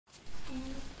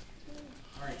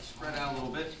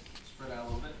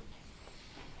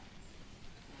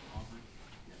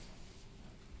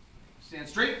Stand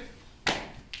straight.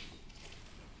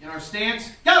 In our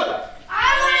stance, go! All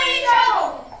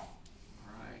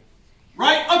right.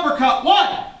 Right uppercut.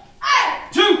 1,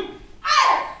 2,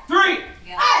 3.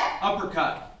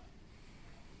 Uppercut.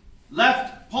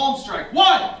 Left palm strike.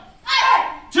 1,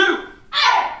 2,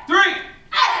 3.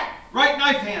 Right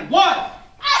knife hand. 1,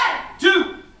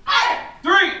 2,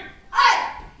 3.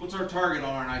 What's our target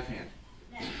on our knife hand?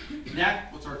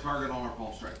 Neck. What's our target on our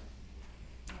palm strike?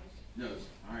 Nose.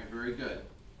 All right, very good.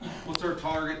 What's our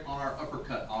target on our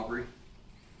uppercut, Aubrey?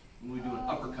 When we do an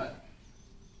uppercut?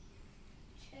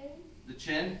 Chin. The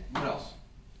chin. What else?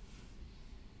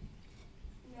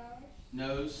 Nose.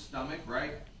 Nose, stomach,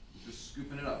 right? Just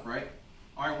scooping it up, right?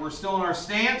 All right, we're still in our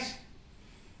stance.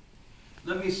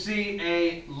 Let me see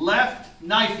a left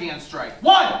knife hand strike.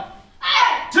 1,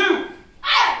 2,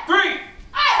 3.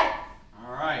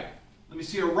 All right. Let me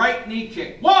see a right knee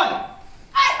kick. 1,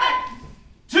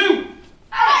 2,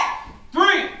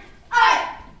 3.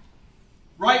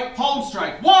 Right palm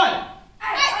strike. 1.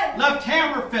 Left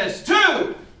hammer fist.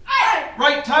 2.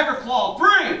 Right tiger claw.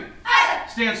 3.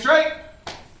 Stand straight.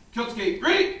 Kyotsuke.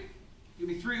 Ready? Give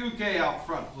me 3 uke out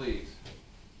front, please.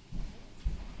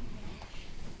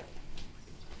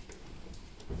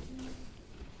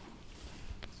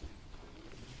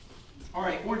 All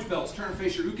right, orange belts. Turn and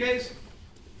face your ukes.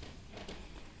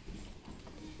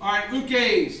 All right,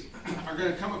 ukes are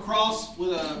going to come across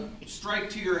with a strike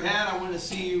to your head. I want to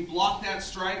see you block that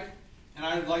strike, and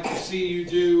I'd like to see you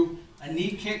do a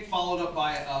knee kick followed up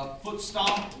by a foot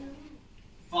stomp,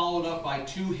 followed up by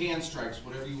 2 hand strikes,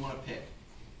 whatever you want to pick.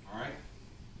 All right?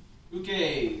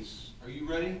 Ukes, are you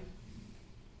ready?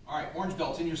 All right, orange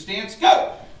belts in your stance,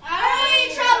 go! I'm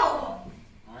in trouble.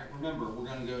 All right, remember, we're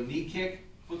going to go knee kick,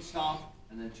 foot stomp,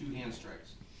 and then 2 hand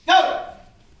strikes. Go!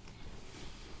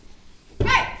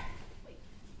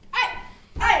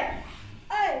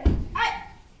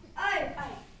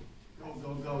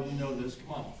 Go, you know this.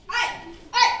 Come on.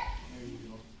 There you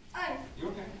go. You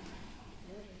okay?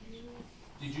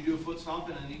 Did you do a foot stomp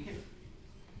and a knee kick?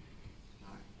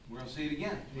 All right. We're going to see it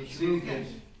again. Let's see it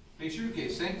again. Face your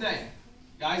ukes. Same thing.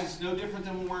 Guys, it's no different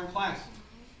than when we're in class.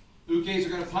 Ukes are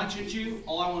going to punch at you.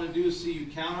 All I want to do is see you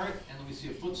counter it. And let me see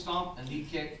a foot stomp, a knee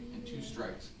kick, and 2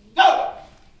 strikes. Go!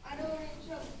 I don't want to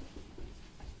trouble.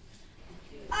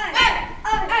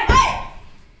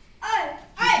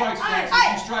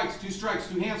 2 strikes,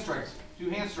 2 hand strikes, 2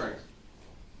 hand strikes.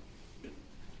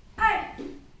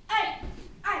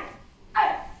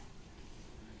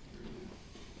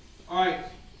 All right,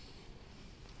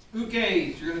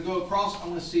 ukes, you're going to go across. I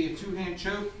want to see a 2-hand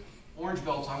choke. Orange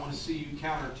belts, I want to see you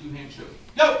counter a 2-hand choke.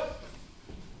 Go!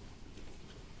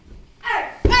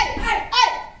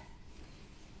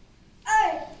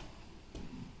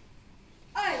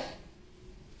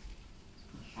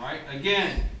 All right,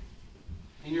 again,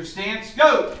 in your stance,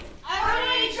 go!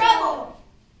 I'm in trouble.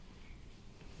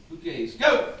 Ukes,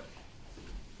 go!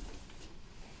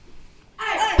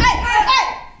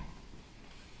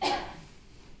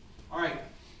 All right,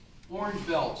 orange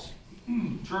belts,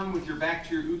 turn with your back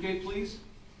to your uke, please.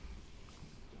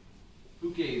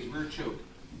 Ukes, rear choke.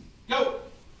 Go!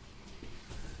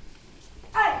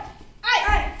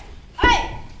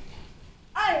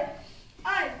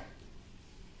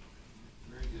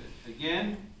 Very good.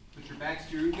 Again, put your backs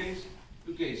to your ukes.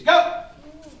 Ukes, go!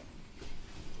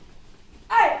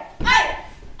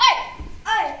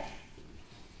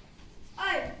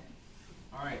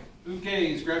 All right,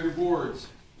 ukes, grab your boards.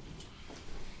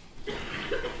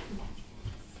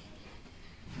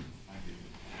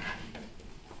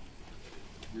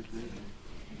 You're great.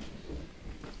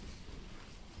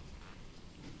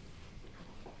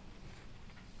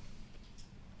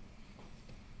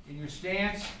 In your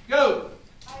stance, go!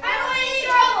 I'm in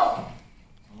trouble.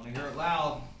 I want to hear it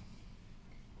loud.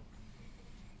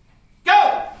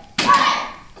 Go!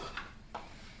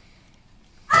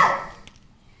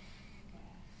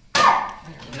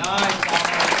 Nice.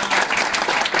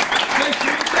 Face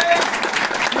your ukes.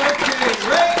 Kyotsuke,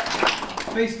 right?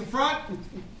 Face the front.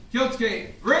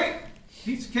 Kyotsuke, right?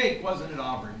 Piece of cake, wasn't it,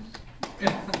 Aubrey?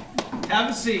 Have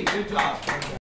a seat. Good job.